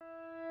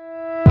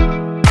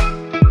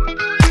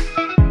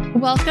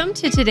Welcome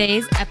to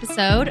today's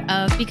episode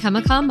of Become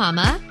a Calm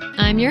Mama.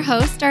 I'm your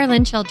host,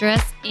 Darlene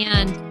Childress,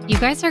 and you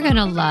guys are going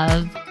to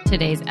love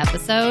today's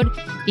episode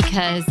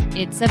because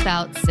it's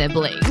about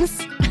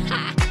siblings.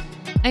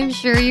 I'm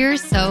sure you're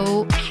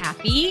so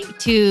happy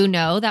to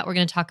know that we're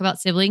going to talk about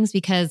siblings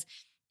because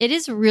it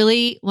is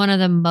really one of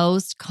the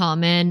most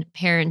common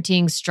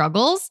parenting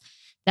struggles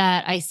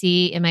that I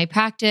see in my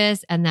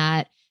practice and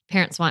that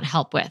parents want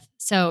help with.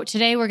 So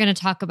today we're going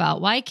to talk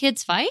about why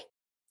kids fight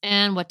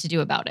and what to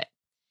do about it.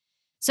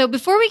 So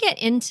before we get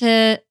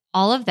into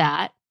all of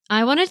that,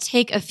 I want to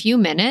take a few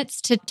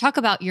minutes to talk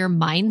about your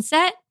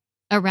mindset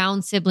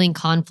around sibling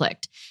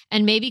conflict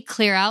and maybe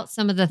clear out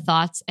some of the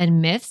thoughts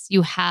and myths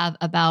you have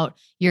about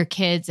your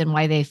kids and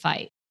why they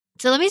fight.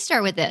 So let me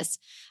start with this.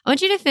 I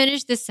want you to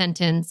finish this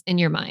sentence in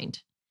your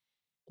mind.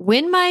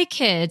 When my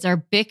kids are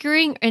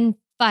bickering and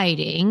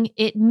fighting,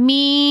 it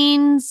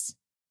means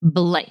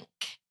blank.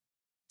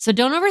 So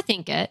don't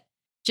overthink it.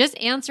 Just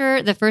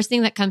answer the first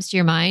thing that comes to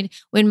your mind.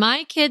 When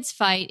my kids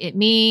fight, it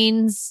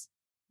means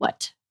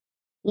what?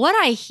 What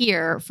I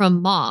hear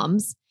from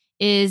moms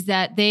is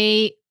that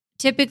they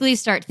typically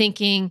start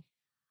thinking,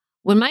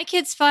 when my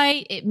kids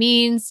fight, it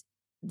means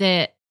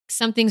that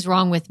something's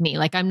wrong with me.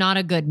 Like I'm not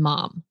a good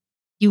mom.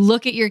 You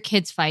look at your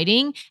kids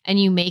fighting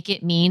and you make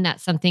it mean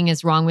that something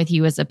is wrong with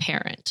you as a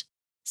parent.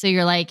 So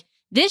you're like,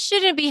 this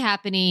shouldn't be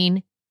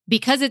happening.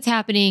 Because it's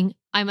happening,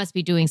 I must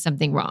be doing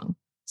something wrong.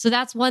 So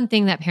that's one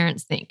thing that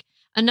parents think.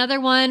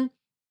 Another one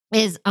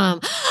is,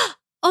 oh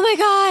my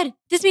God,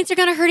 this means they're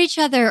going to hurt each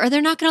other, or they're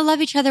not going to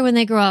love each other when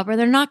they grow up, or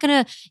they're not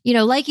going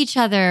to, like each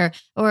other,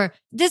 or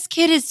this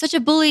kid is such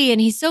a bully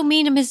and he's so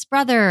mean to his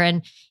brother.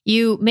 And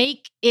you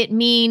make it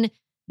mean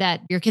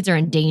that your kids are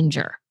in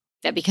danger,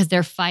 that because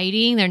they're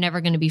fighting, they're never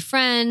going to be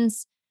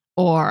friends,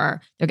 or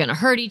they're going to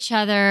hurt each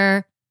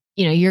other.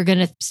 You're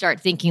going to start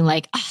thinking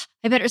like,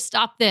 I better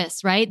stop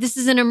this, right? This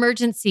is an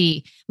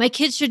emergency. My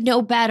kids should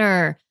know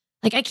better.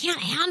 Like, I can't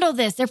handle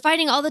this. They're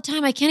fighting all the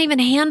time. I can't even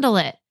handle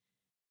it.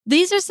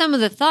 These are some of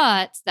the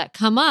thoughts that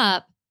come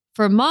up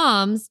for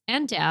moms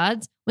and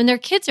dads when their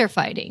kids are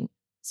fighting.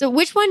 So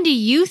which one do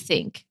you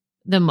think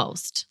the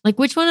most? Like,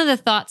 which one of the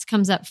thoughts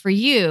comes up for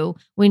you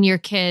when your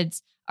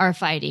kids are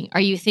fighting? Are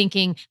you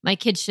thinking, my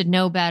kids should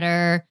know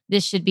better?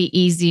 This should be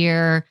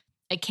easier.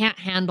 I can't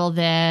handle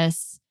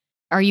this.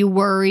 Are you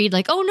worried?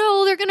 Like, oh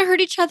no, they're going to hurt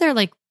each other.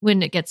 Like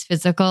when it gets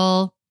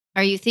physical.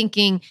 Are you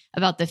thinking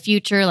about the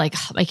future? Like,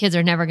 my kids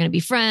are never going to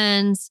be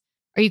friends.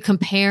 Are you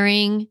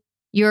comparing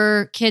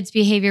your kids'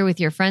 behavior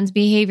with your friends'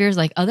 behaviors?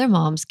 Like other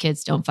moms'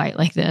 kids don't fight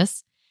like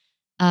this.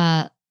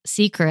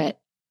 Secret,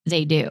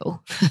 they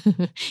do.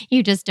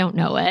 You just don't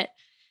know it.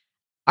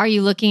 Are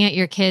you looking at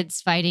your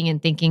kids fighting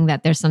and thinking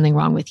that there's something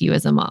wrong with you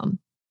as a mom?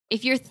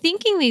 If you're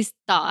thinking these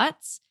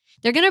thoughts,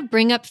 they're going to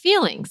bring up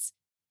feelings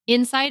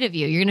inside of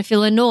you. You're going to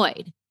feel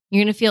annoyed.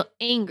 You're going to feel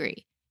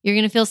angry. You're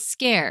going to feel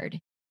scared,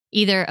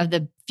 either of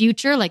the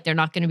future, like they're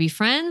not going to be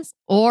friends,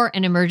 or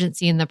an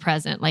emergency in the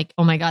present, like,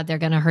 oh my God, they're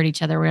going to hurt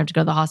each other. We're going to have to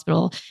go to the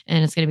hospital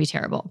and it's going to be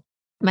terrible.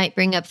 Might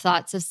bring up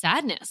thoughts of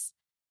sadness.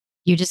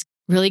 You just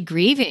really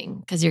grieving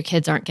because your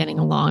kids aren't getting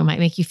along. Might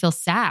make you feel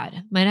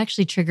sad. Might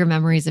actually trigger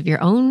memories of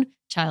your own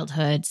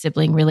childhood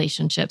sibling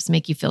relationships,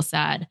 make you feel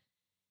sad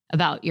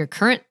about your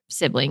current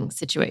sibling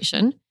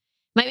situation.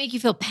 Might make you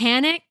feel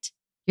panicked.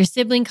 Your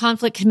sibling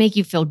conflict can make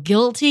you feel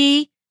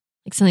guilty,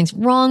 like something's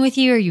wrong with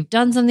you or you've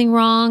done something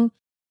wrong.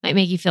 Might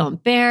make you feel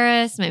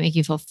embarrassed, might make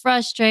you feel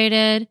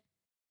frustrated.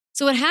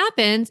 So what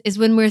happens is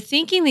when we're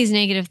thinking these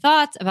negative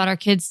thoughts about our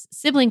kids'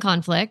 sibling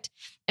conflict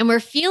and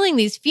we're feeling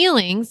these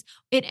feelings,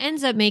 it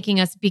ends up making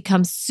us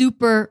become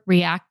super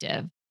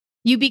reactive.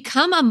 You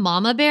become a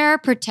mama bear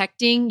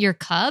protecting your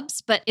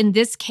cubs, but in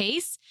this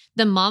case,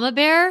 the mama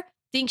bear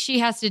thinks she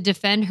has to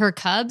defend her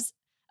cubs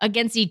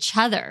against each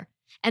other.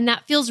 And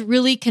that feels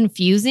really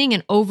confusing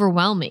and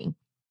overwhelming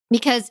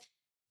because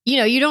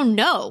you don't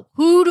know,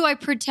 who do I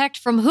protect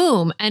from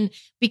whom? And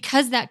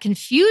because that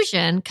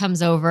confusion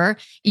comes over,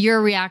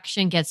 your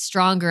reaction gets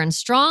stronger and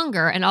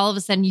stronger. And all of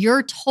a sudden,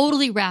 you're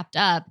totally wrapped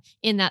up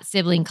in that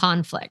sibling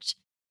conflict.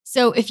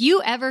 So if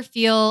you ever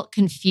feel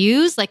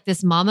confused, like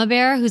this mama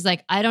bear who's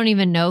like, I don't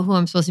even know who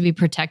I'm supposed to be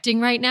protecting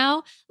right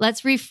now,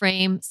 let's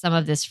reframe some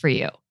of this for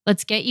you.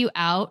 Let's get you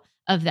out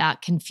of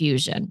that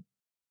confusion.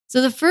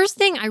 So the first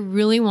thing I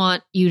really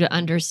want you to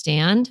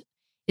understand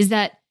is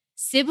that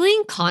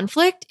sibling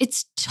conflict,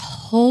 it's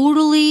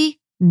totally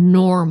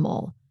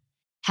normal.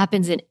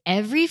 Happens in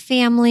every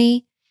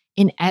family,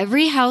 in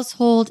every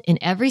household, in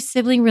every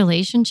sibling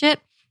relationship.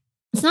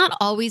 It's not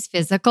always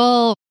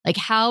physical. Like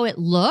how it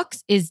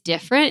looks is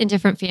different in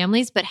different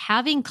families, but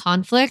having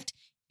conflict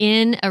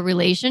in a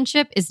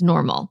relationship is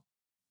normal,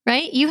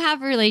 right? You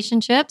have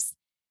relationships.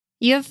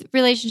 You have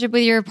relationship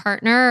with your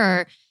partner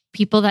or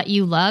people that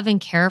you love and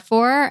care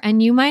for,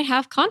 and you might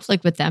have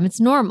conflict with them.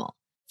 It's normal.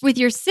 With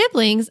your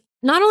siblings,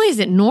 not only is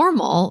it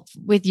normal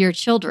with your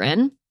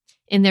children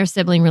in their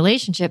sibling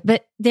relationship,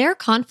 but their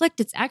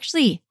conflict, it's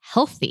actually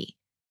healthy,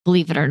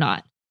 believe it or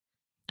not.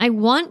 I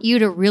want you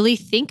to really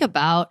think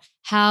about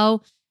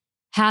how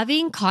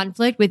having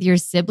conflict with your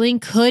sibling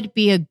could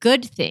be a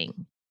good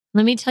thing.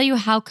 Let me tell you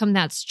how come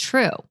that's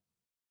true.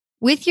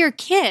 With your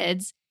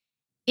kids,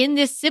 in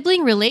this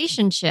sibling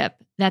relationship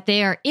that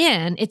they are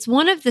in, it's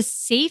one of the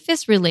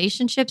safest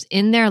relationships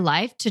in their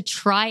life to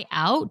try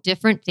out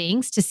different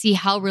things to see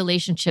how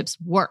relationships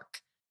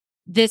work.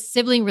 This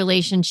sibling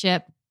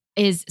relationship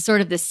is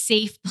sort of the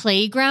safe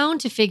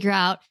playground to figure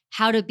out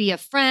how to be a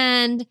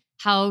friend,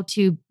 how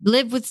to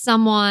live with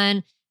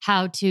someone,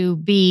 how to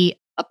be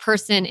a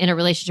person in a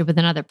relationship with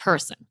another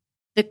person.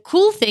 The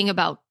cool thing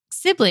about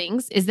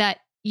siblings is that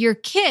your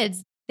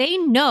kids, they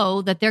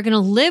know that they're going to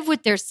live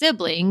with their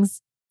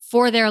siblings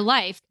for their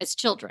life as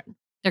children.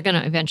 They're going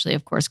to eventually,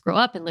 of course, grow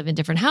up and live in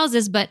different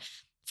houses. But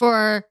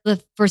for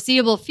the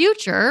foreseeable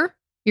future,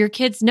 your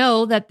kids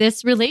know that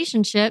this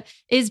relationship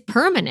is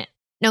permanent.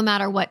 No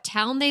matter what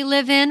town they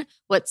live in,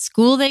 what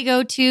school they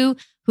go to,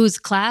 whose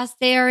class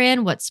they are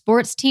in, what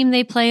sports team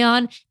they play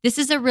on, this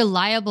is a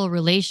reliable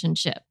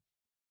relationship.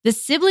 The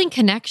sibling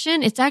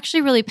connection, it's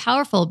actually really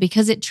powerful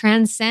because it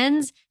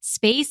transcends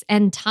space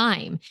and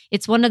time.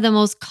 It's one of the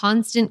most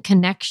constant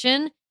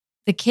connection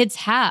the kids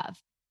have,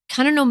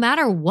 kind of no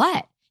matter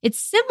what. It's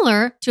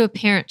similar to a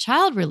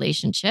parent-child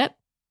relationship.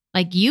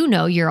 Like,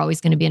 you're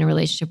always going to be in a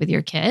relationship with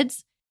your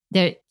kids.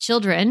 The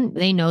children,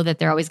 they know that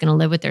they're always going to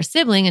live with their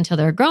sibling until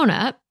they're grown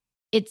up.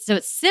 It's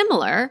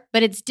similar,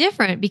 but it's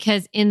different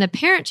because in the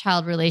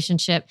parent-child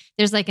relationship,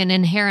 there's like an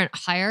inherent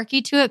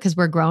hierarchy to it because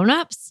we're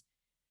grown-ups.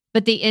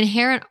 But the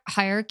inherent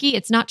hierarchy,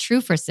 it's not true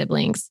for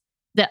siblings.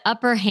 The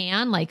upper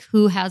hand, like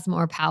who has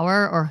more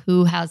power or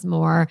who has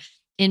more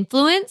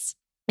influence,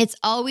 it's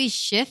always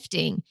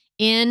shifting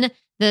in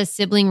the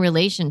sibling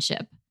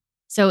relationship.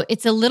 So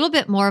it's a little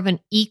bit more of an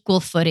equal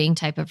footing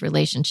type of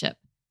relationship.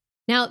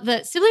 Now,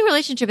 the sibling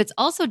relationship, it's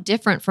also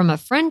different from a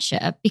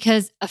friendship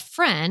because a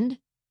friend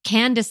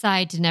can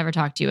decide to never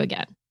talk to you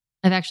again.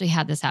 I've actually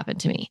had this happen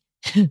to me.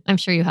 I'm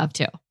sure you have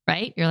too,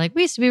 right? You're like,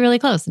 we used to be really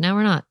close and now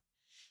we're not.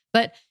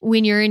 But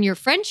when you're in your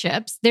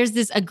friendships,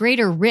 there's a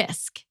greater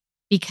risk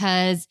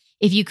because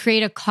if you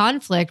create a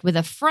conflict with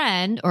a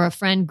friend or a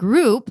friend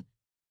group,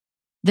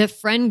 the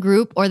friend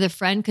group or the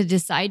friend could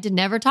decide to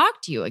never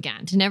talk to you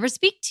again, to never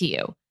speak to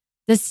you.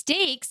 The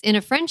stakes in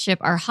a friendship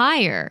are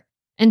higher.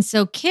 And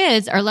so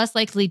kids are less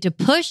likely to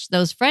push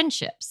those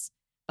friendships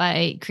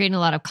by creating a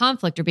lot of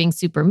conflict or being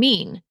super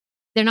mean.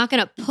 They're not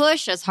going to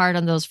push as hard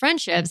on those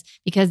friendships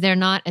because they're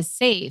not as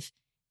safe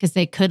because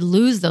they could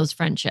lose those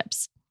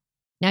friendships.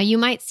 Now, you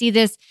might see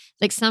this,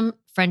 like some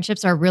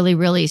friendships are really,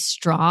 really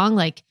strong,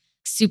 like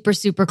super,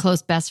 super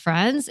close best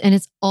friends. And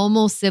it's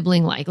almost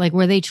sibling-like, like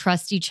where they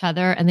trust each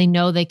other and they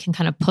know they can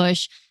kind of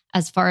push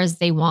as far as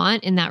they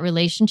want in that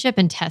relationship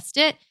and test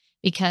it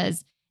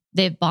because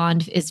the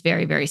bond is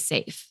very, very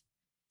safe.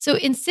 So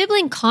in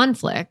sibling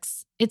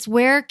conflicts, it's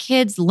where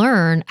kids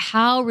learn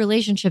how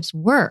relationships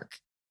work.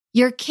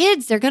 Your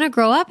kids, they're going to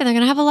grow up and they're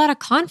going to have a lot of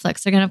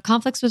conflicts. They're going to have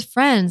conflicts with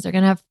friends. They're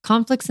going to have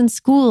conflicts in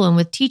school and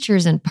with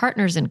teachers and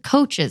partners and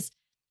coaches.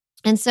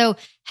 And so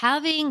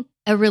having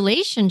a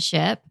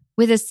relationship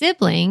with a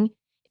sibling,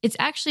 it's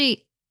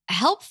actually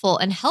helpful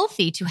and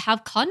healthy to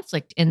have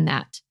conflict in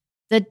that.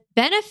 The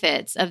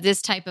benefits of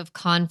this type of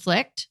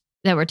conflict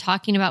that we're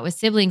talking about with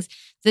siblings,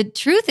 the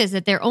truth is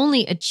that they're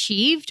only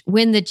achieved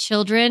when the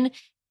children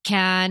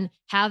can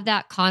have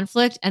that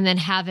conflict and then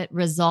have it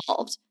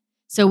resolved.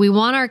 So we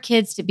want our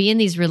kids to be in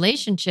these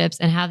relationships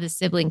and have this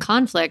sibling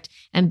conflict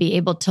and be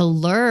able to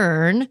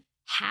learn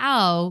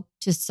how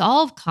to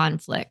solve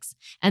conflicts.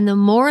 And the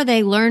more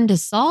they learn to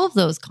solve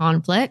those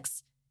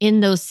conflicts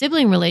in those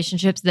sibling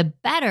relationships, the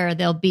better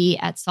they'll be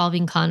at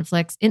solving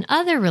conflicts in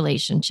other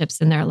relationships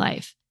in their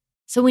life.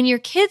 So when your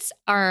kids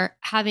are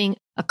having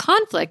a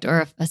conflict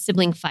or a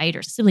sibling fight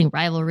or sibling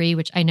rivalry,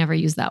 which I never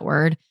use that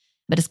word,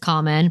 but it's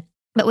common.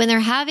 But when they're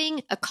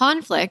having a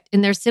conflict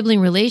in their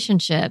sibling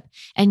relationship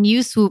and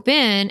you swoop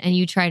in and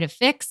you try to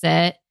fix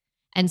it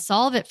and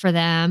solve it for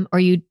them, or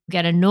you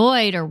get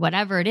annoyed or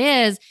whatever it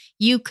is,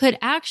 you could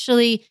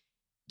actually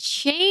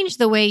change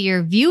the way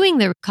you're viewing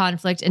the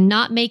conflict and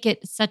not make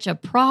it such a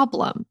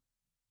problem.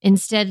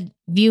 Instead,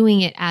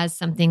 viewing it as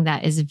something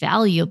that is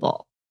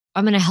valuable.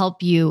 I'm going to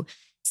help you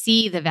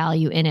see the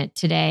value in it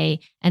today,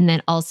 and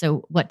then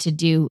also what to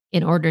do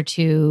in order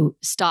to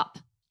stop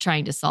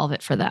trying to solve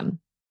it for them.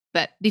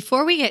 But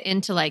before we get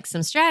into like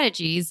some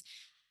strategies,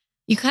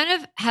 you kind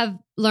of have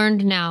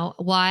learned now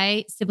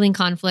why sibling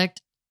conflict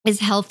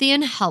is healthy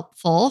and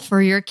helpful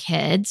for your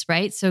kids,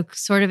 right? So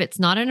sort of it's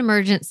not an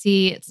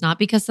emergency. It's not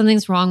because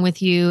something's wrong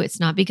with you. It's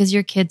not because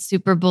your kid's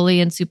super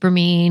bully and super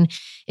mean.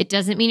 It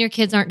doesn't mean your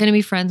kids aren't going to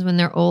be friends when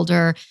they're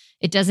older.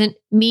 It doesn't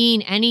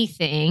mean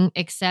anything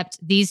except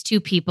these two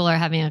people are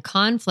having a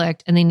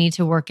conflict and they need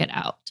to work it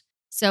out.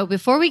 So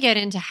before we get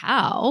into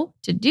how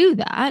to do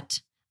that,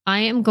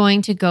 I am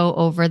going to go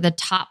over the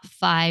top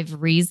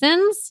 5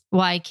 reasons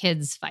why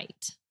kids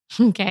fight.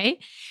 Okay.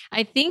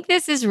 I think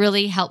this is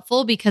really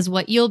helpful because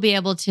what you'll be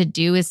able to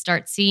do is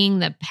start seeing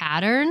the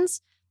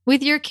patterns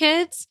with your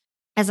kids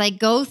as I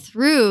go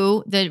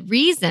through the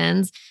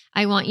reasons,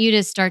 I want you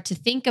to start to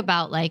think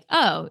about like,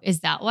 oh, is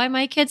that why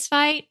my kids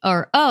fight?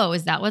 Or, oh,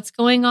 is that what's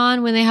going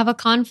on when they have a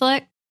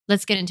conflict?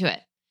 Let's get into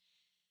it.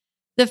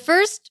 The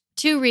first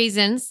two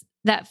reasons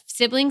that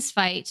siblings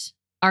fight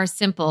are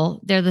simple.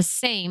 They're the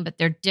same, but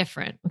they're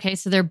different. Okay.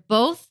 So they're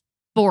both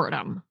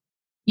boredom.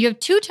 You have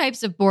two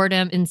types of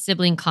boredom in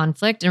sibling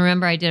conflict. And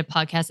remember, I did a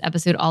podcast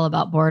episode all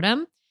about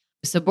boredom.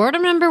 So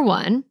boredom number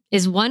one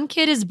is one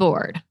kid is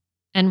bored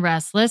and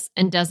restless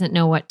and doesn't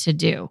know what to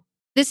do.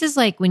 This is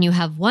like when you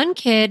have one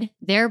kid,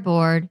 they're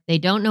bored, they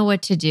don't know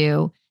what to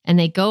do, and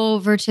they go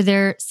over to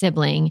their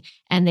sibling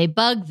and they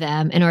bug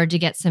them in order to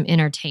get some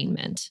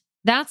entertainment.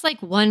 That's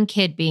like one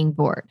kid being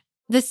bored.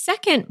 The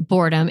second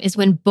boredom is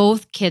when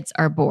both kids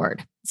are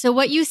bored. So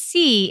what you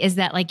see is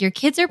that like your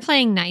kids are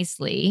playing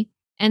nicely,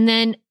 and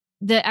then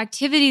the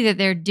activity that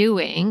they're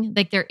doing,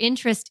 like their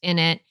interest in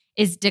it,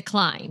 is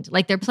declined.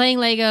 Like they're playing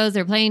Legos,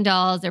 they're playing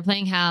dolls, they're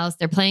playing house,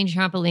 they're playing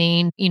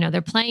trampoline,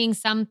 they're playing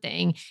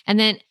something. And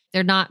then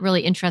they're not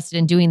really interested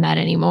in doing that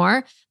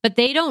anymore, but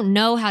they don't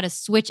know how to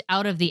switch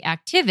out of the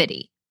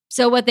activity.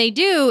 So what they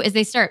do is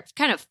they start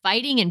kind of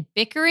fighting and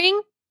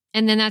bickering.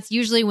 And then that's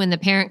usually when the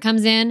parent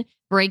comes in,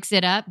 breaks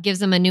it up, gives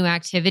them a new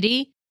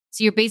activity.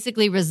 So you're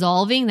basically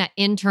resolving that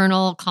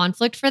internal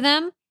conflict for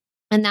them.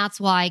 And that's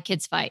why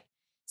kids fight.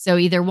 So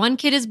either one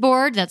kid is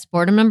bored, that's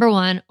boredom number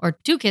one, or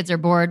two kids are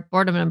bored,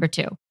 boredom number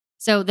two.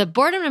 So the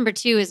boredom number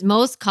two is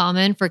most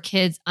common for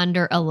kids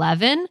under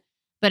 11,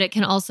 but it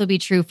can also be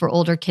true for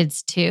older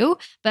kids too.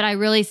 But I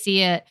really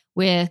see it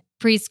with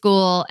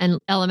preschool and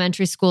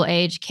elementary school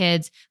age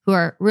kids who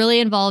are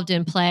really involved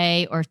in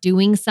play or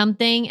doing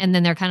something. And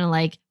then they're kind of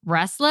like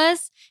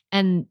restless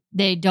and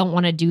they don't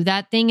want to do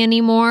that thing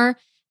anymore,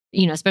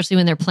 especially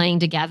when they're playing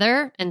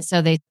together. And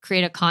so they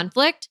create a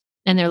conflict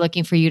and they're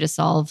looking for you to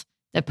solve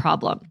the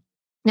problem.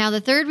 Now, the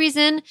third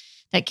reason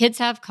that kids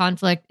have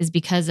conflict is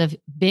because of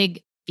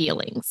big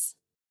feelings.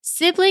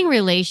 Sibling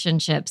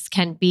relationships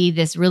can be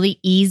this really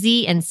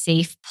easy and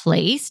safe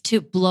place to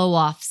blow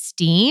off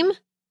steam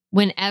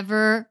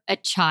whenever a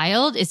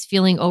child is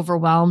feeling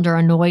overwhelmed or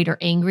annoyed or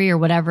angry or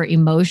whatever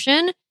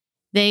emotion.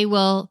 They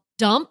will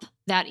dump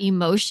that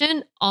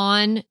emotion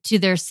on to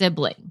their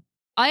sibling.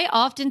 I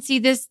often see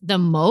this the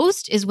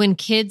most is when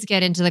kids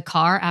get into the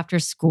car after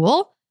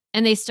school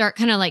and they start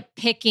kind of like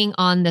picking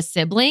on the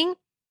sibling,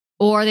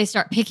 or they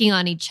start picking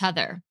on each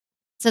other.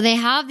 So they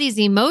have these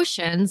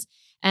emotions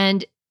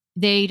and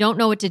they don't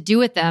know what to do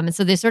with them. And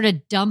so they're sort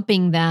of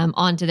dumping them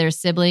onto their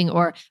sibling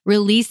or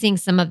releasing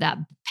some of that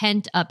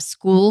pent up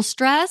school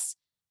stress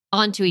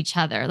onto each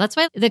other. That's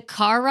why the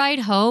car ride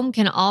home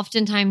can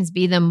oftentimes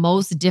be the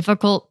most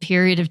difficult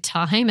period of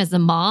time as a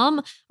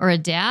mom or a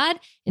dad.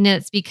 And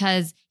it's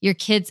because your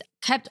kids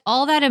kept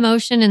all that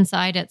emotion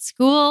inside at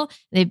school.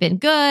 They've been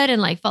good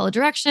and like followed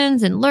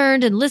directions and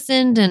learned and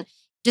listened and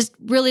just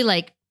really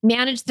like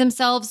managed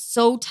themselves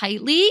so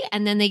tightly.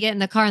 And then they get in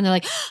the car and they're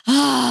like,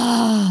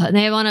 and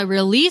they want to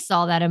release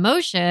all that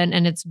emotion.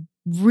 And it's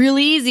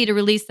really easy to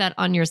release that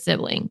on your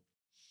sibling.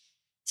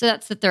 So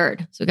that's the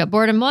third. So we got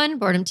boredom one,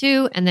 boredom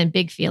two, and then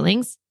big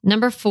feelings.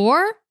 Number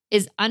four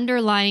is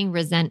underlying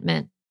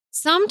resentment.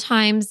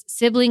 Sometimes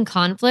sibling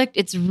conflict,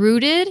 it's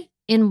rooted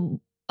in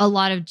a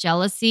lot of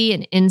jealousy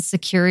and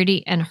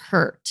insecurity and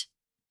hurt.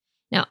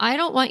 Now, I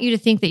don't want you to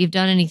think that you've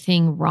done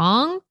anything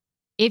wrong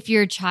if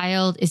your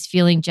child is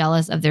feeling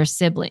jealous of their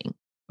sibling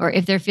or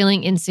if they're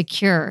feeling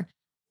insecure.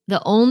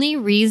 The only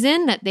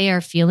reason that they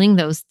are feeling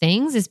those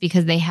things is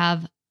because they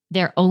have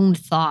their own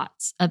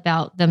thoughts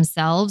about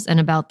themselves and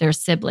about their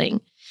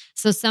sibling.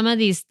 So some of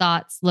these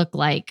thoughts look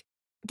like,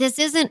 this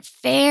isn't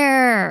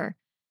fair,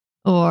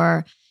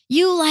 or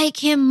you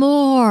like him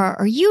more,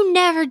 or you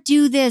never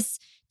do this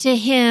to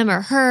him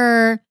or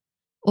her,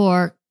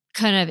 or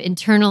kind of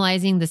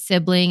internalizing the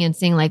sibling and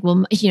saying like,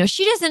 well,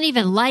 she doesn't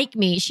even like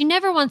me. She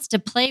never wants to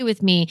play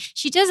with me.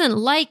 She doesn't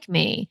like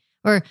me.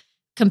 Or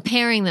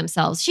comparing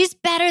themselves. She's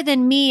better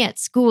than me at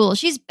school.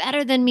 She's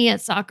better than me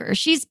at soccer.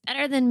 She's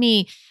better than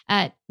me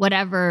at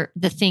whatever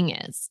the thing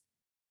is.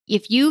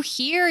 If you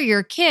hear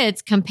your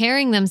kids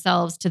comparing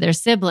themselves to their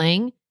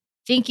sibling,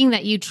 thinking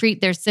that you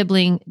treat their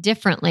sibling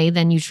differently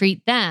than you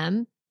treat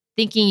them,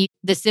 thinking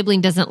the sibling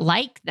doesn't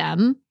like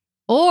them,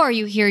 or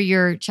you hear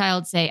your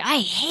child say, I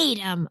hate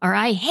him, or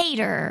I hate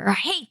her, or I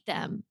hate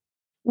them.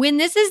 When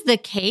this is the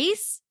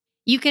case,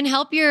 you can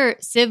help your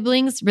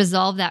siblings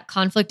resolve that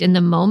conflict in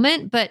the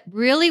moment, but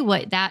really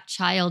what that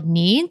child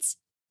needs,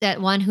 that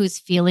one who's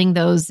feeling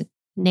those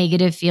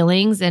negative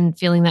feelings and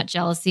feeling that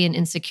jealousy and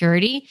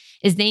insecurity,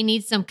 is they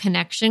need some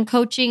connection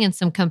coaching and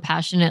some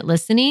compassionate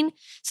listening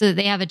so that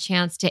they have a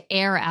chance to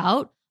air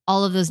out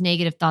all of those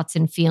negative thoughts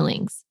and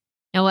feelings.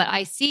 Now, what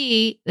I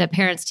see that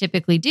parents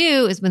typically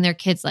do is when their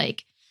kids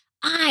like,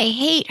 I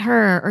hate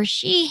her, or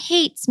she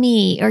hates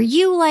me, or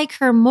you like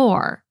her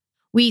more,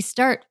 we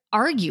start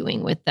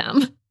arguing with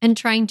them and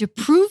trying to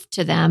prove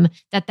to them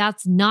that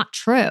that's not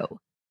true.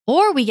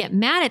 Or we get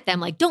mad at them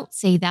like, don't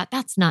say that.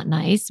 That's not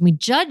nice. And we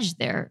judge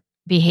their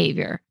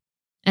behavior.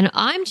 And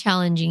I'm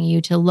challenging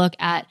you to look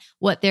at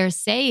what they're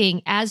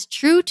saying as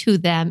true to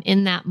them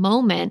in that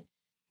moment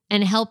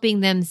and helping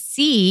them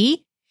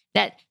see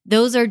that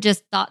those are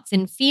just thoughts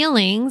and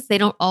feelings. They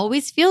don't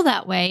always feel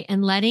that way,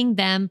 and letting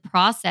them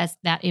process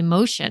that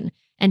emotion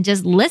and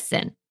just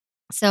listen.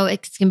 So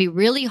it can be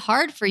really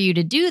hard for you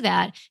to do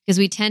that because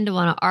we tend to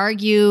want to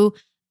argue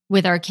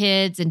with our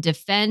kids and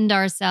defend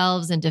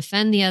ourselves and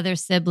defend the other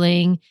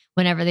sibling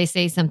whenever they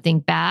say something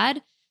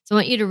bad. So I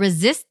want you to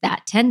resist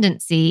that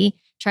tendency.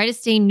 Try to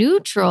stay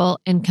neutral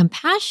and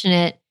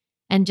compassionate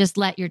and just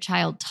let your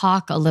child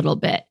talk a little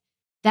bit.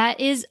 That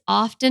is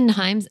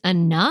oftentimes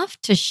enough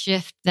to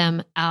shift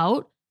them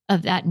out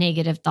of that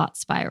negative thought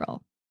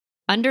spiral.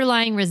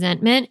 Underlying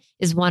resentment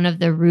is one of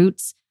the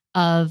roots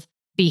of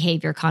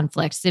behavior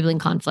conflict, sibling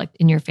conflict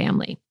in your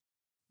family.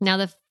 Now,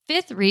 the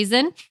fifth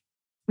reason,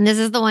 and this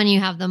is the one you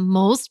have the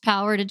most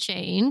power to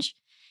change,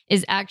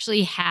 is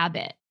actually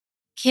habit.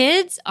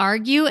 Kids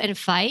argue and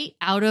fight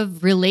out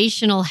of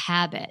relational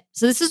habit.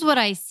 So this is what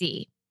I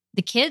see.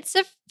 The kids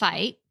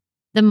fight.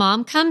 The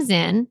mom comes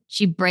in.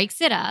 She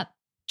breaks it up.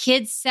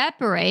 Kids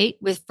separate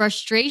with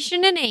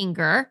frustration and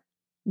anger,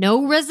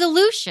 no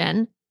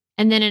resolution.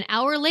 And then an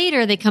hour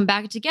later, they come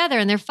back together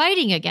and they're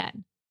fighting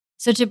again.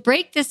 So to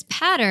break this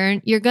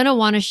pattern, you're going to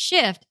want to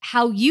shift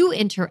how you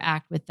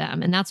interact with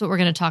them. And that's what we're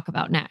going to talk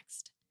about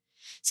next.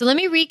 So let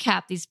me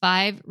recap these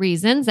 5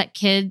 reasons that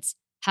kids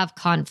have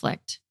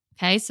conflict.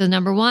 Okay, so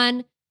number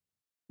 1,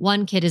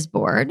 one kid is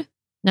bored.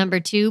 Number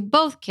 2,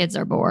 both kids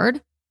are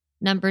bored.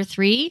 Number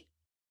 3,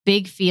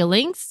 big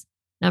feelings.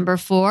 Number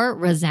 4,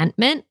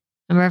 resentment.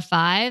 Number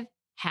 5,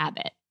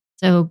 habit.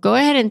 So go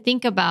ahead and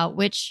think about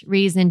which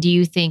reason do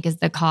you think is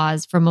the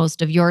cause for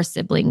most of your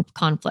sibling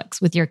conflicts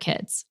with your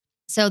kids.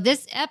 So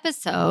this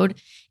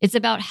episode, it's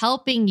about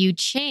helping you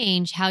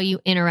change how you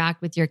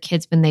interact with your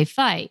kids when they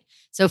fight.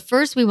 So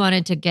first we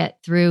wanted to get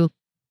through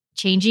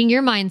changing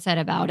your mindset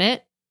about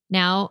it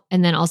now,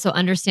 and then also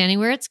understanding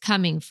where it's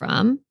coming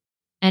from.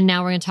 And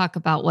now we're going to talk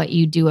about what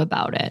you do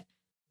about it.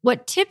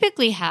 What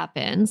typically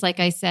happens, like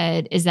I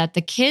said, is that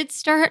the kids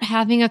start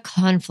having a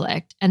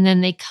conflict and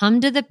then they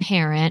come to the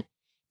parent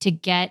to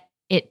get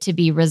it to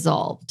be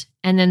resolved.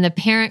 And then the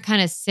parent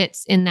kind of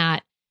sits in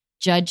that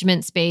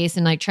judgment space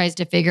and like tries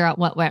to figure out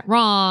what went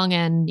wrong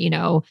and,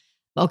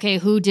 okay,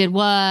 who did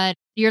what?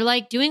 You're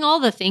like doing all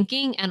the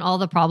thinking and all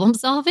the problem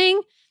solving.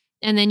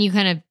 And then you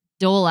kind of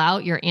dole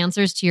out your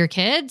answers to your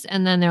kids.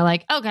 And then they're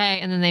like,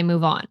 okay. And then they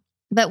move on.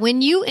 But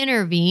when you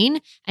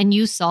intervene and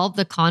you solve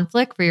the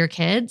conflict for your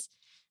kids,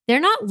 they're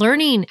not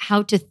learning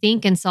how to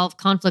think and solve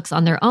conflicts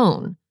on their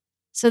own.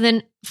 So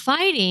then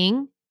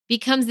fighting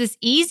becomes this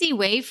easy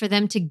way for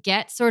them to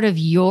get sort of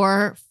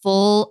your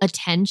full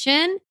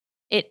attention.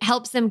 It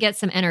helps them get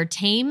some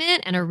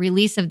entertainment and a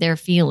release of their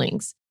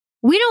feelings.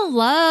 We don't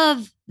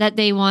love that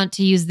they want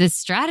to use this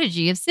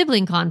strategy of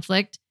sibling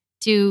conflict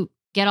to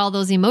get all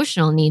those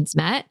emotional needs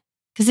met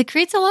because it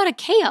creates a lot of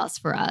chaos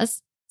for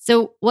us.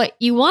 So what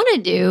you want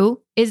to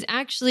do is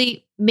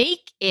actually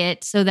make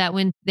it so that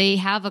when they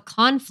have a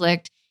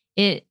conflict,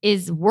 it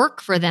is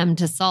work for them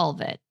to solve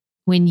it.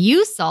 When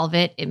you solve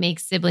it, it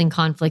makes sibling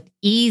conflict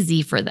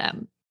easy for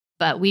them.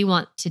 But we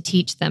want to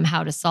teach them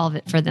how to solve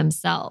it for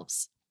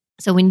themselves.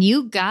 So when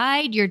you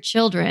guide your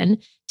children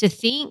to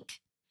think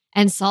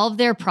and solve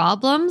their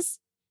problems,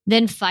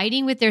 then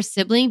fighting with their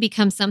sibling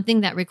becomes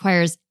something that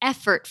requires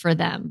effort for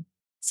them.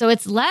 So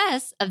it's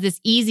less of this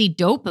easy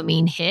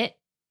dopamine hit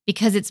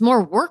because it's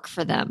more work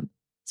for them.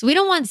 So we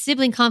don't want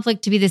sibling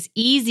conflict to be this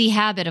easy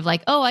habit of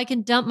like, oh, I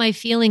can dump my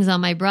feelings on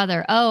my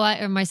brother,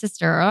 or my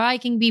sister, or I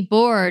can be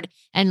bored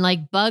and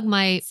like bug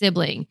my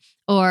sibling,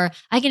 or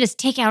I can just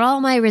take out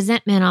all my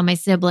resentment on my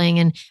sibling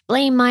and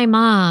blame my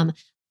mom.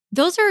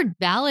 Those are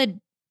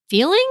valid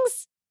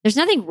feelings. There's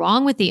nothing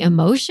wrong with the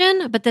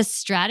emotion, but the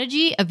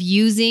strategy of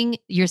using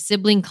your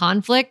sibling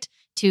conflict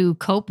to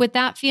cope with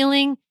that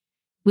feeling,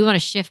 we want to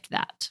shift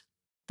that.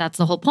 That's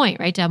the whole point,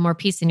 right? To have more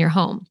peace in your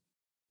home.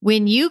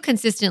 When you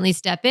consistently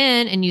step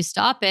in and you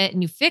stop it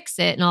and you fix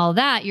it and all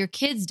that, your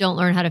kids don't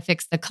learn how to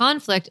fix the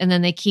conflict and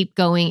then they keep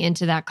going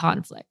into that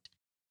conflict.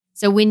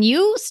 So when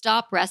you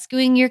stop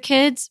rescuing your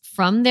kids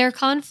from their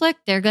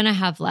conflict, they're going to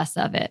have less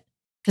of it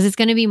because it's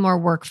going to be more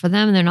work for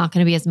them and they're not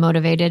going to be as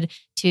motivated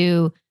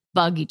to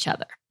bug each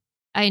other.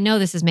 I know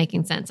this is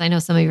making sense. I know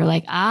some of you are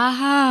like,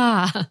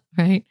 aha,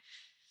 right?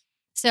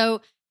 So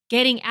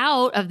getting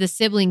out of the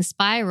sibling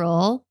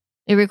spiral,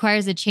 it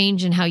requires a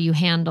change in how you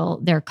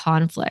handle their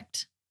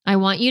conflict. I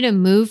want you to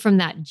move from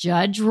that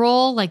judge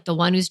role, like the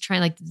one who's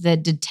trying, like the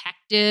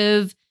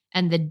detective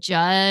and the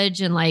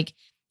judge, and like,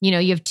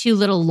 you have 2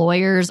 little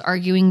lawyers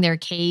arguing their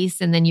case,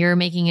 and then you're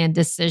making a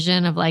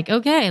decision of like,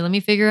 okay, let me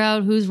figure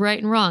out who's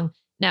right and wrong.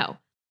 No,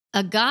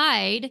 a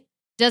guide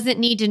doesn't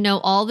need to know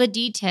all the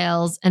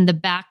details and the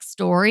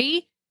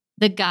backstory.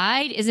 The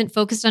guide isn't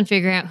focused on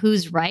figuring out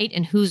who's right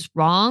and who's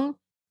wrong,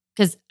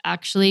 because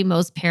actually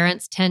most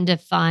parents tend to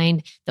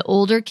find the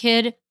older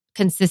kid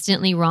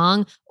consistently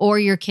wrong, or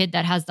your kid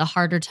that has the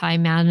harder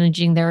time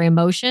managing their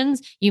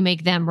emotions, you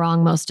make them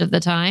wrong most of the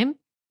time.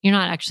 You're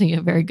not actually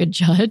a very good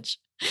judge.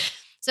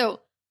 So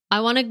I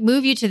want to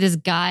move you to this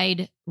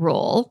guide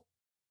role,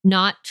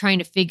 not trying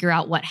to figure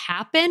out what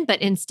happened,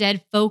 but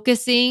instead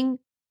focusing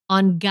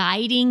on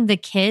guiding the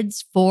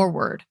kids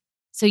forward.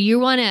 So you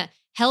want to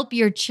help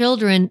your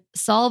children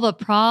solve a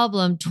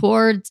problem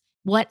towards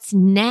what's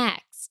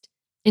next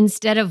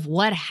instead of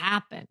what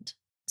happened.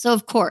 So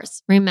of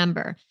course,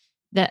 remember,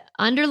 the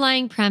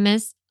underlying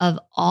premise of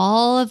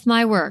all of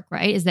my work,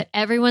 right, is that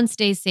everyone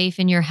stays safe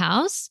in your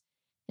house.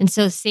 And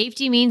so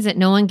safety means that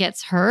no one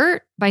gets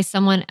hurt by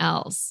someone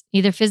else,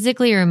 either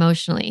physically or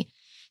emotionally.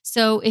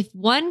 So if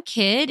one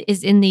kid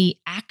is in the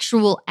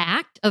actual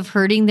act of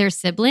hurting their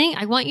sibling,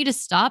 I want you to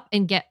stop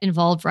and get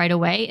involved right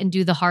away and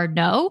do the hard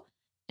no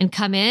and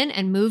come in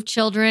and move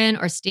children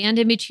or stand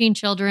in between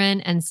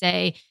children and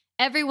say,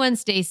 everyone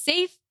stays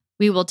safe.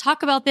 We will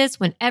talk about this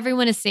when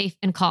everyone is safe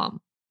and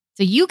calm.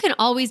 So you can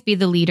always be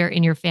the leader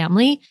in your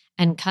family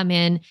and come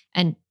in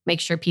and make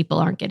sure people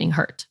aren't getting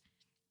hurt.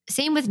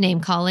 Same with name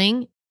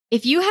calling.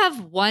 If you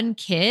have one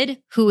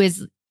kid who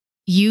is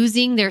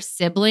using their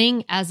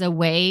sibling as a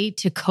way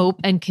to cope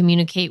and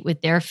communicate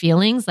with their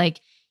feelings,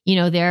 like,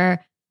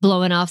 they're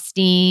blowing off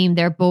steam,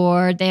 they're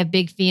bored, they have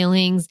big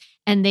feelings,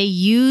 and they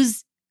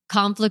use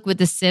conflict with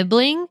the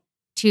sibling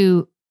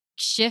to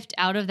shift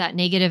out of that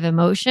negative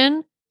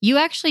emotion, you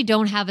actually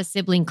don't have a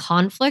sibling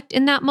conflict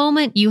in that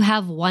moment. You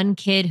have one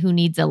kid who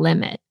needs a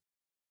limit.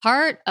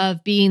 Part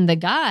of being the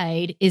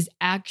guide is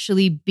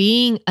actually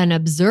being an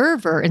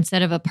observer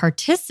instead of a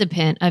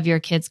participant of your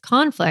kid's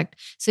conflict.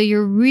 So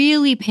you're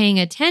really paying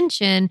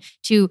attention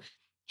to,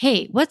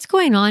 hey, what's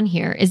going on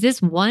here? Is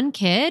this one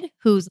kid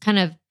who's kind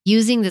of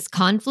using this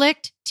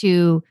conflict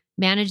to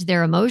manage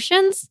their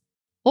emotions?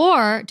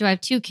 Or do I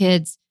have two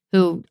kids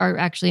who are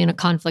actually in a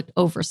conflict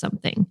over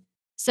something?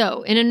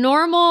 So in a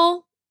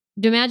normal,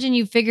 imagine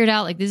you figured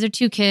out like these are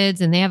two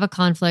kids and they have a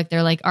conflict.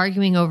 They're like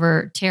arguing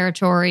over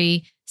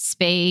territory,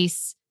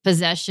 space,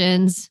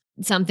 possessions,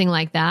 something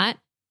like that.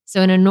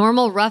 So in a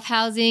normal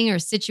roughhousing or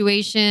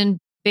situation,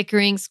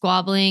 bickering,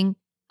 squabbling,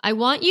 I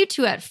want you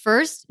to at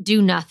first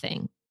do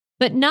nothing,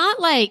 but not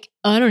like,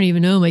 I don't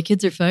even know, my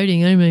kids are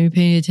fighting, I'm not even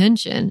paying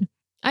attention.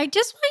 I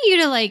just want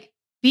you to like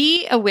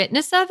be a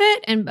witness of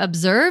it and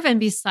observe and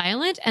be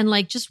silent and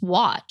like just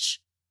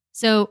watch.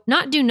 So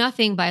not do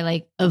nothing by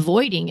like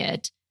avoiding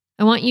it.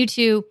 I want you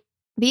to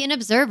be an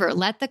observer.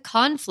 Let the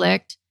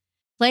conflict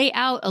play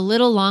out a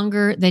little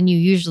longer than you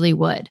usually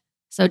would.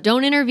 So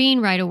don't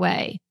intervene right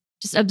away.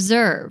 Just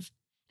observe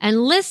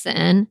and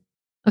listen.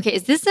 Okay,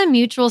 is this a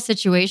mutual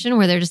situation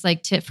where they're just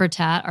like tit for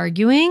tat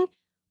arguing?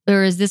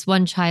 Or is this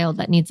one child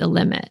that needs a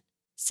limit?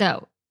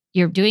 So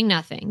you're doing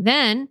nothing.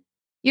 Then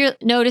you're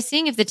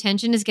noticing if the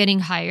tension is getting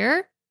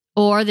higher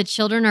or the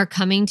children are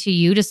coming to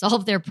you to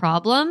solve their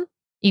problem,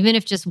 even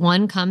if just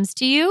one comes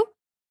to you.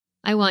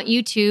 I want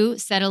you to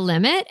set a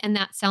limit. And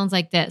that sounds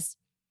like this.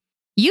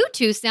 You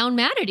two sound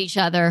mad at each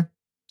other.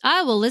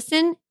 I will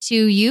listen to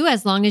you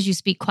as long as you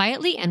speak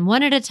quietly and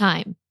one at a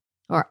time.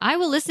 Or I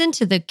will listen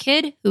to the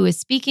kid who is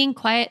speaking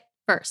quiet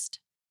first.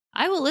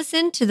 I will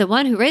listen to the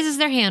one who raises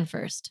their hand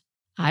first.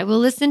 I will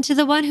listen to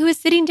the one who is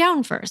sitting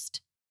down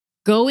first.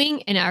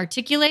 Going and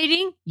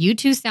articulating, you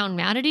two sound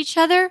mad at each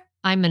other.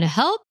 I'm going to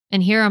help.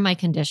 And here are my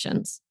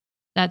conditions.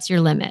 That's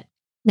your limit.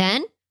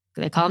 Then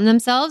they calm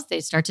themselves. They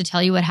start to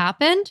tell you what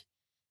happened.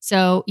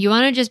 So you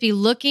want to just be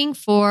looking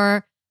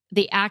for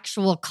the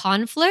actual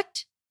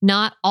conflict,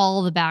 not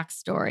all the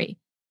backstory.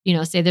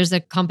 Say there's a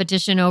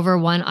competition over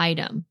one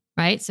item,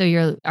 right? So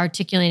you're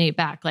articulating it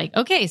back like,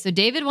 okay, so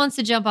David wants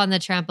to jump on the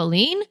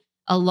trampoline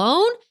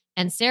alone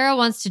and Sarah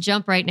wants to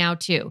jump right now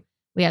too.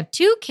 We have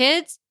two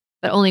kids,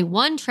 but only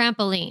one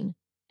trampoline.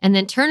 And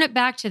then turn it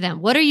back to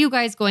them. What are you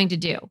guys going to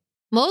do?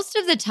 Most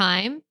of the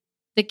time,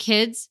 the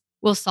kids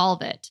will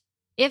solve it.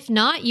 If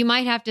not, you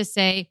might have to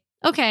say,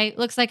 okay,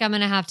 looks like I'm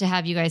going to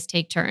have you guys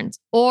take turns.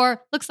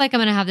 Or looks like I'm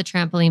going to have the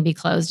trampoline be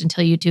closed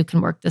until you two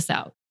can work this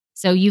out.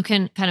 So you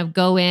can kind of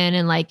go in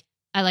and like,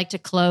 I like to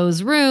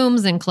close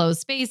rooms and close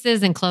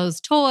spaces and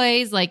close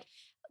toys. Like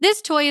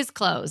this toy is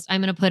closed.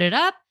 I'm going to put it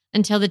up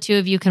until the two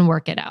of you can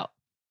work it out.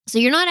 So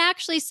you're not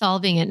actually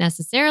solving it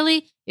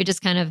necessarily. You're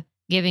just kind of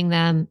giving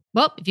them,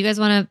 well, if you guys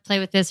want to play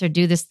with this or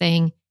do this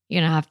thing,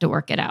 you're going to have to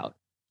work it out.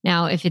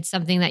 Now, if it's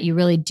something that you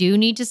really do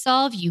need to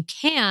solve, you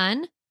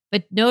can,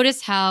 but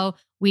notice how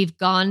we've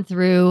gone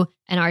through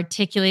and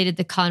articulated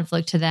the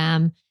conflict to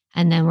them.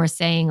 And then we're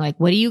saying like,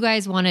 what do you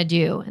guys want to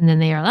do? And then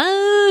they are,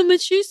 but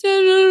she said,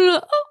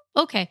 oh,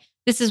 okay,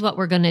 this is what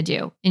we're going to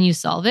do. And you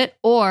solve it.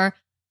 Or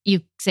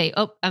you say,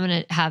 oh, I'm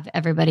going to have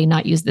everybody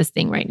not use this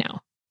thing right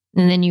now.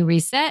 And then you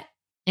reset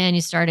and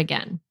you start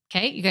again.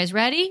 Okay, you guys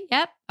ready?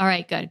 Yep. All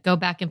right, good. Go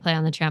back and play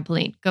on the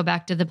trampoline. Go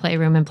back to the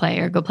playroom and play,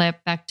 or go play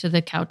back to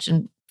the couch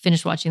and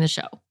finish watching the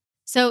show.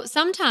 So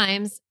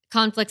sometimes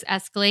conflicts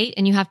escalate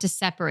and you have to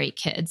separate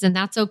kids, and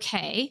that's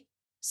okay.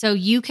 So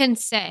you can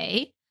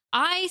say,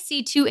 I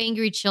see two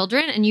angry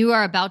children and you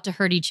are about to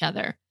hurt each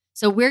other.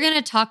 So we're going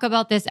to talk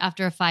about this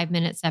after a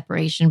 5-minute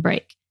separation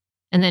break.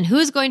 And then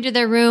who's going to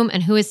their room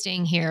and who is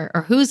staying here,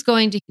 or who's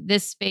going to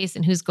this space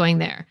and who's going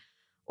there.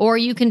 Or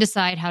you can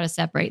decide how to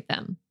separate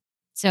them.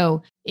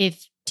 So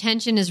if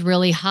tension is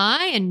really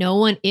high and no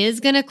one is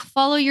going to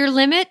follow your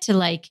limit to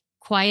like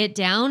quiet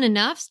down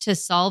enough to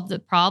solve the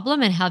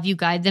problem and have you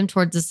guide them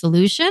towards a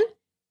solution,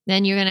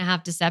 then you're going to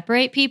have to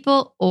separate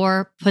people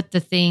or put the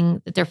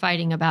thing that they're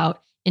fighting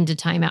about into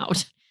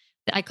timeout.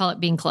 I call it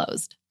being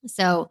closed.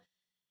 So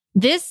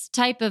this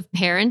type of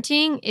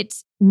parenting,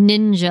 it's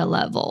ninja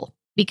level,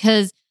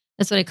 because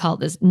that's what I call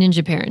this,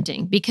 ninja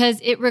parenting, because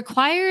it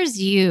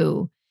requires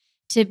you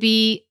to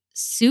be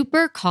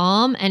super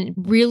calm and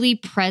really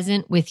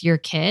present with your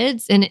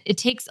kids. And it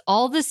takes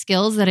all the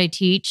skills that I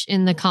teach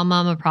in the Calm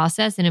Mama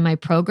process and in my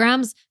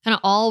programs kind of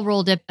all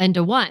rolled up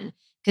into one,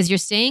 because you're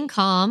staying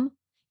calm,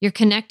 you're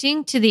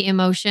connecting to the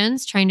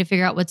emotions, trying to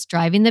figure out what's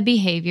driving the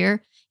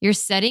behavior, you're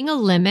setting a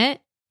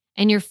limit,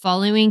 and you're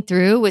following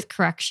through with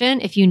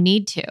correction if you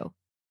need to.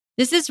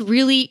 This is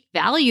really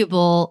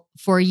valuable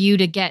for you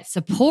to get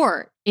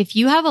support. If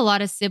you have a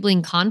lot of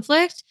sibling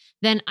conflict,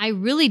 then I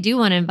really do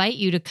want to invite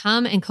you to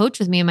come and coach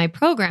with me in my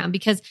program,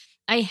 because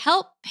I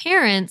help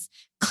parents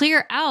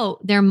clear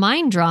out their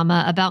mind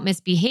drama about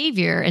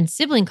misbehavior and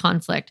sibling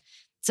conflict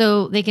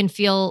so they can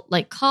feel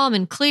like calm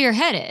and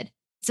clear-headed,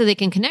 so they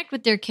can connect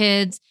with their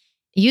kids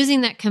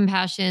using that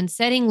compassion,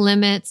 setting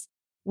limits.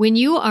 When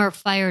you are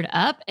fired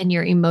up and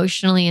you're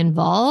emotionally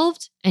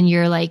involved and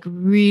you're like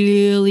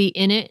really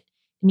in it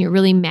and you're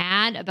really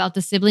mad about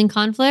the sibling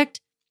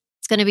conflict,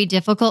 it's going to be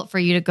difficult for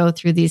you to go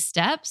through these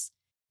steps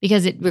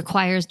because it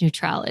requires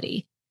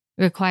neutrality.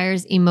 It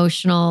requires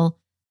emotional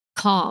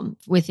calm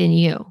within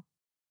you.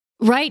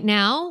 Right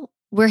now,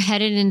 we're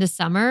headed into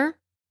summer,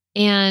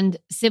 and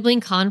sibling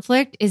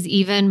conflict is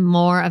even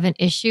more of an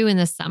issue in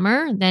the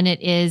summer than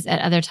it is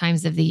at other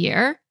times of the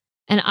year.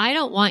 And I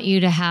don't want you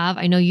to have,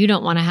 I know you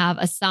don't want to have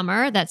a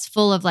summer that's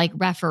full of like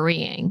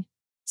refereeing.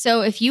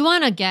 So if you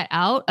want to get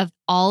out of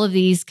all of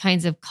these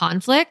kinds of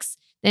conflicts,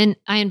 then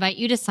I invite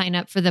you to sign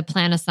up for the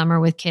Plan a Summer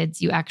with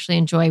Kids You Actually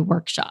Enjoy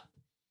workshop.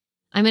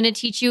 I'm going to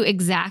teach you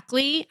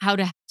exactly how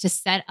to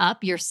set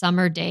up your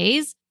summer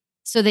days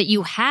so that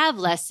you have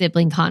less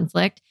sibling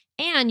conflict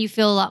and you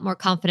feel a lot more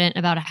confident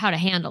about how to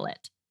handle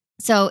it.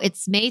 So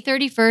it's May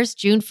 31st,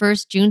 June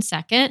 1st, June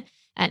 2nd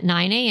at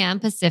 9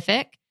 a.m.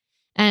 Pacific.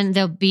 And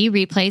there'll be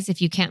replays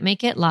if you can't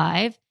make it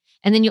live.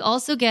 And then you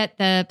also get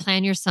the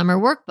Plan Your Summer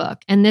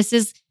workbook. And this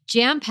is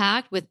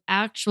jam-packed with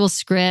actual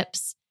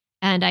scripts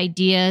and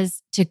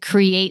ideas to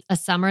create a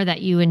summer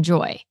that you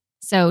enjoy.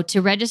 So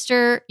to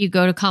register, you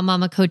go to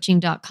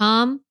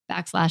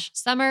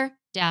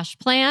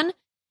calmmamacoaching.com/summer-plan,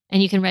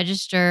 and you can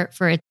register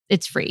for it.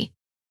 It's free.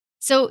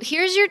 So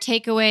here's your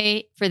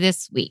takeaway for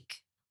this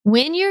week.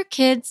 When your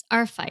kids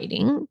are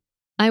fighting,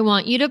 I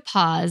want you to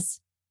pause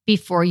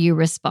before you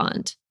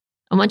respond.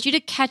 I want you to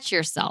catch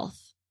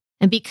yourself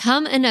and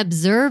become an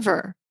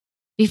observer.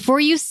 Before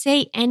you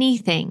say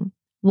anything,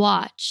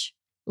 watch,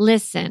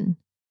 listen.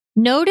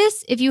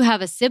 Notice if you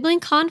have a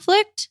sibling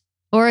conflict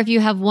or if you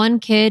have one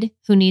kid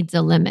who needs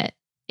a limit.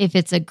 If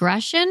it's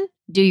aggression,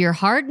 do your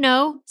hard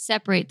no,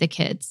 separate the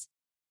kids.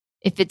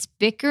 If it's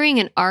bickering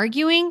and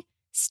arguing,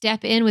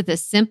 step in with a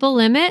simple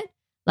limit,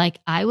 like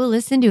I will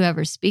listen to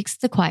whoever speaks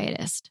the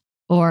quietest,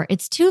 or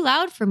it's too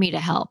loud for me to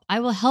help. I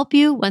will help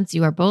you once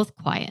you are both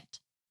quiet.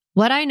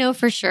 What I know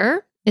for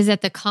sure is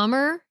that the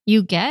calmer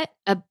you get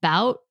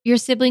about your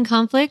sibling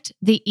conflict,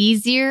 the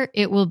easier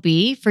it will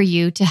be for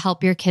you to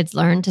help your kids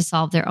learn to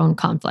solve their own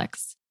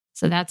conflicts.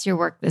 So that's your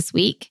work this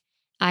week.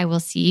 I will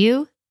see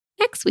you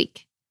next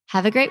week.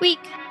 Have a great week.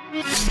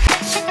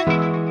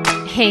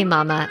 Hey,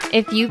 mama,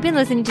 if you've been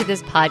listening to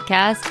this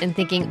podcast and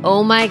thinking,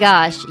 oh my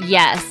gosh,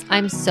 yes,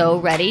 I'm so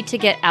ready to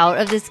get out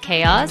of this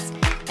chaos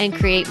and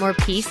create more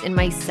peace in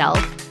myself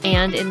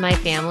and in my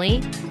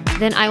family,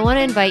 then I want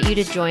to invite you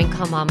to join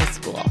Calm Mama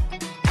School.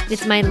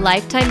 It's my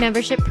lifetime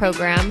membership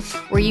program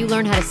where you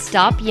learn how to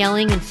stop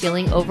yelling and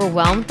feeling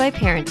overwhelmed by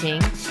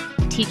parenting,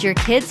 teach your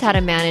kids how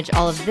to manage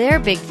all of their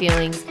big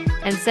feelings,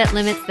 and set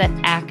limits that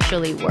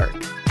actually work.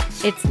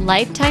 It's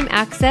lifetime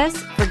access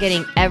for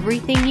getting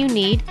everything you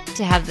need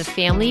to have the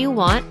family you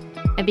want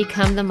and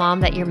become the mom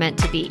that you're meant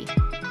to be.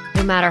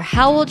 No matter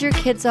how old your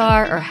kids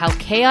are or how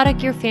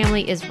chaotic your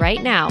family is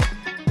right now,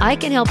 I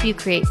can help you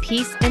create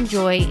peace and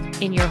joy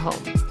in your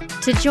home.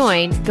 To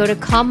join, go to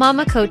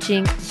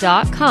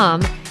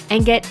calmmamacoaching.com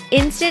and get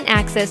instant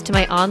access to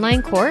my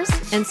online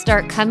course and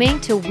start coming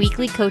to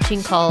weekly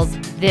coaching calls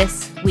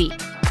this week.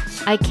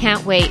 I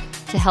can't wait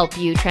to help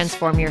you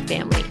transform your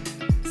family.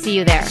 See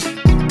you there.